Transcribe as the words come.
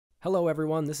Hello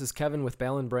everyone, this is Kevin with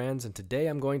Ballen Brands, and today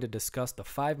I'm going to discuss the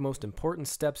 5 most important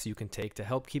steps you can take to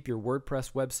help keep your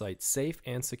WordPress website safe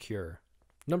and secure.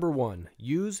 Number 1.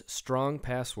 Use strong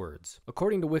passwords.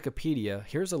 According to Wikipedia,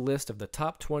 here's a list of the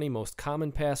top 20 most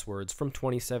common passwords from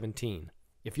 2017.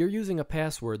 If you're using a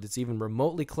password that's even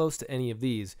remotely close to any of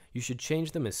these, you should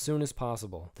change them as soon as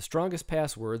possible. The strongest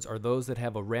passwords are those that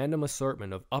have a random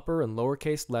assortment of upper and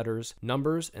lowercase letters,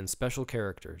 numbers, and special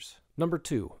characters. Number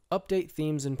 2. Update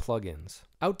themes and plugins.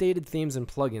 Outdated themes and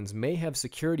plugins may have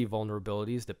security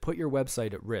vulnerabilities that put your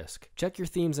website at risk. Check your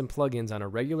themes and plugins on a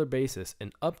regular basis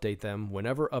and update them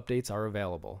whenever updates are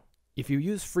available. If you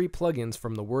use free plugins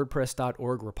from the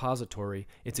WordPress.org repository,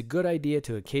 it's a good idea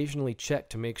to occasionally check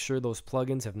to make sure those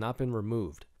plugins have not been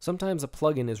removed. Sometimes a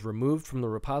plugin is removed from the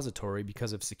repository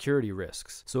because of security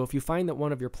risks, so if you find that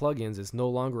one of your plugins is no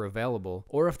longer available,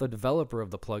 or if the developer of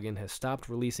the plugin has stopped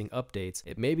releasing updates,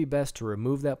 it may be best to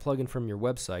remove that plugin from your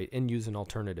website and use an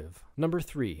alternative. Number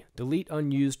 3. Delete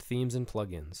unused themes and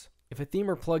plugins. If a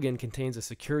theme or plugin contains a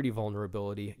security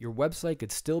vulnerability, your website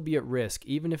could still be at risk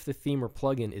even if the theme or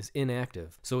plugin is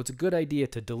inactive, so it's a good idea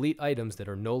to delete items that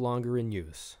are no longer in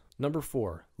use. Number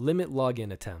 4. Limit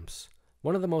login attempts.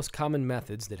 One of the most common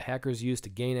methods that hackers use to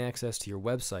gain access to your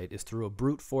website is through a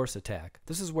brute force attack.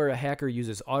 This is where a hacker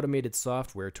uses automated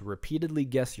software to repeatedly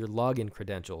guess your login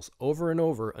credentials over and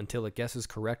over until it guesses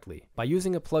correctly. By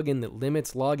using a plugin that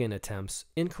limits login attempts,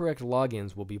 incorrect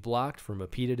logins will be blocked from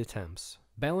repeated attempts.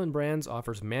 Ballen Brands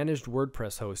offers managed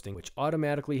WordPress hosting, which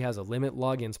automatically has a Limit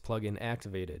Logins plugin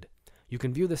activated. You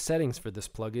can view the settings for this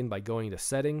plugin by going to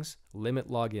Settings, Limit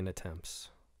Login Attempts.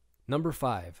 Number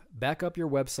 5. Back up your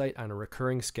website on a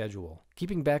recurring schedule.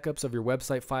 Keeping backups of your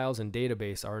website files and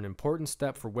database are an important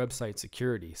step for website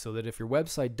security, so that if your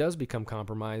website does become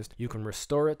compromised, you can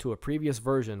restore it to a previous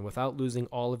version without losing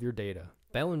all of your data.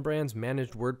 Ballen Brands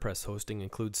managed WordPress hosting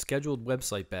includes scheduled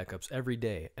website backups every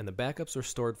day, and the backups are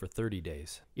stored for 30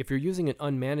 days. If you're using an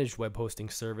unmanaged web hosting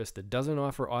service that doesn't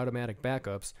offer automatic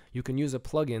backups, you can use a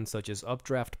plugin such as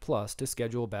Updraft Plus to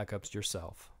schedule backups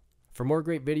yourself. For more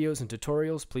great videos and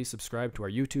tutorials, please subscribe to our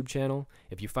YouTube channel.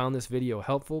 If you found this video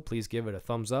helpful, please give it a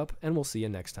thumbs up, and we'll see you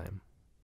next time.